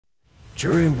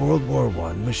During World War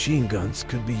I, machine guns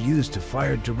could be used to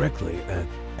fire directly at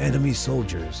enemy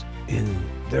soldiers in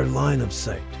their line of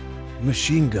sight.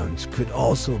 Machine guns could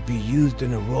also be used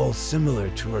in a role similar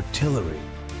to artillery,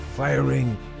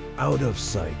 firing out of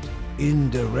sight,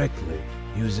 indirectly,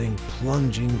 using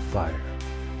plunging fire.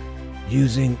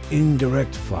 Using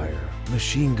indirect fire,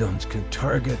 machine guns can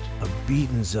target a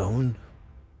beaten zone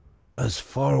as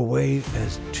far away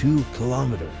as 2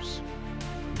 kilometers.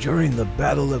 During the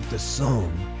Battle of the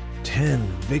Somme, 10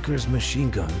 Vickers machine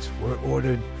guns were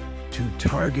ordered to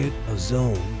target a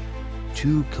zone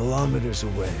 2 kilometers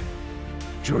away.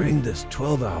 During this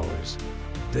 12 hours,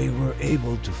 they were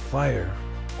able to fire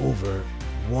over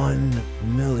 1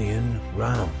 million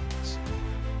rounds.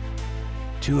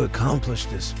 To accomplish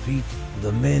this feat,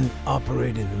 the men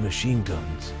operating the machine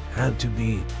guns had to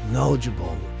be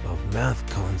knowledgeable of math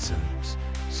concepts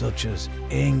such as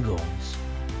angles,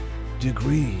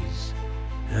 degrees,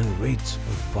 and rates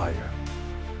of fire.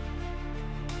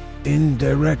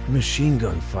 Indirect machine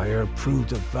gun fire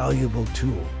proved a valuable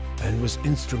tool and was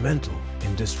instrumental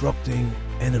in disrupting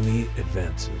enemy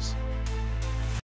advances.